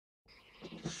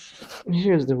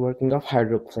Here's the working of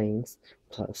hydroplanes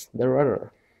plus the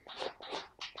rudder.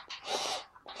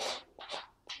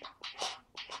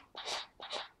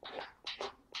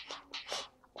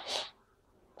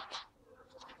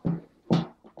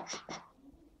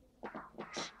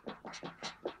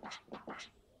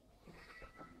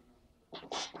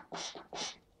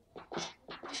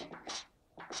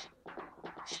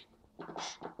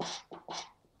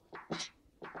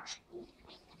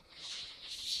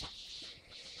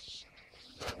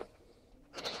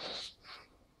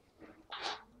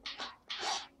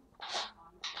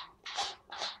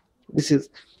 This is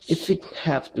if it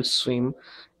have to swim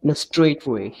in a straight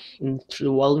way into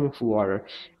the volume of water,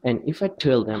 and if I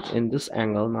tilt them in this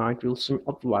angle, now it will swim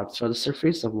upwards for the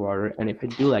surface of water, and if I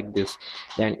do like this,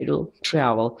 then it will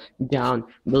travel down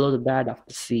below the bed of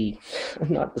the sea.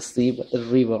 Not the sea, but the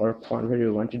river or pond where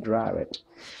you want to drive it.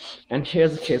 And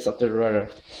here's the case of the rudder.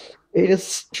 It is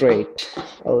straight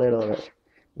a little bit.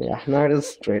 Yeah, now it is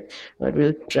straight. Now it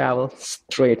will travel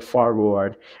straight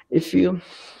forward. If you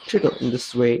tilt in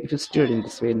this way, if you steer it in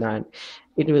this way, then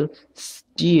it will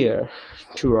steer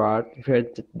toward where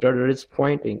the rudder is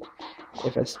pointing.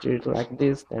 If I steer it like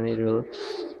this, then it will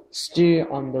steer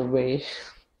on the way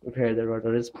where the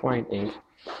rudder is pointing.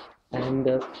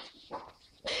 And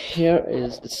here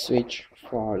is the switch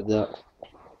for the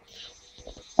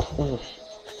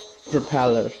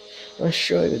propeller. I'll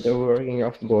show you the working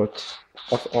of both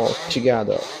of all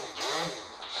together.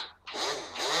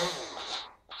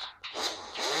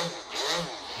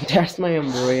 That's my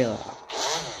umbrella.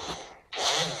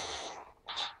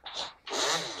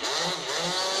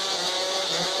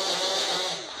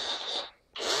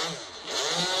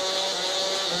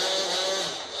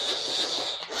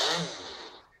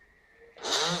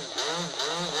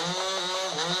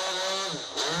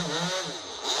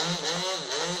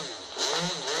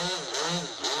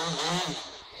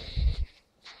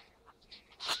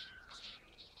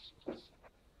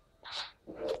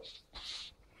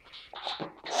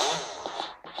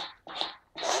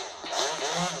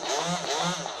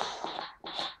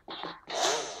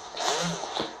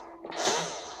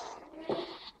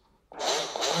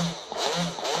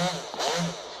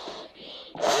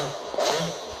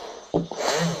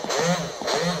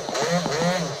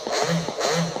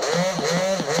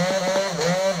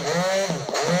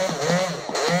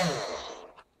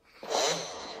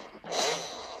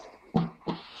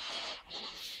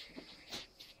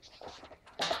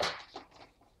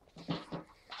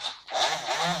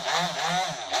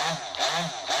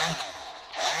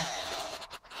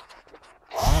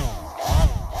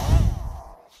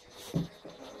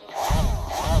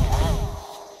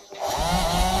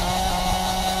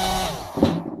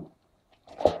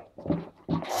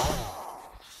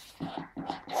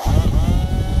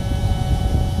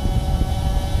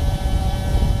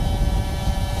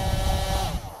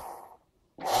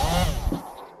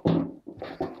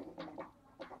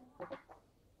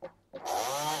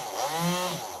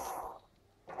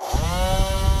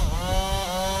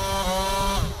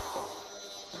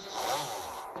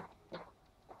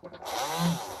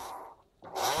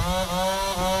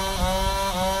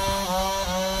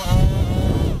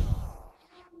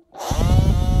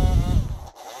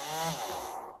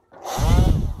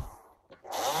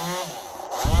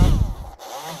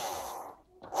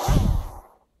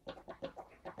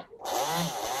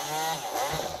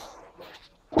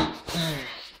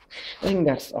 I think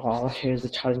that's all. Here's the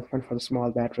charging point for the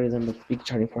small batteries and the big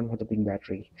charging point for the big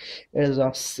battery. It is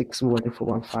of 6 volt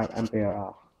 4.5 ampere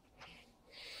hour.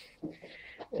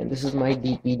 And this is my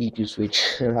DP-D2 switch,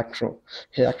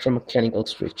 electromechanical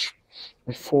switch,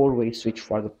 a 4-way switch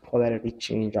for the polarity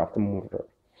change of the motor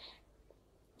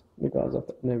because of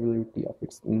the availability of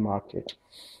its in market.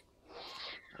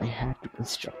 I had to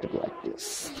construct it like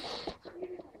this.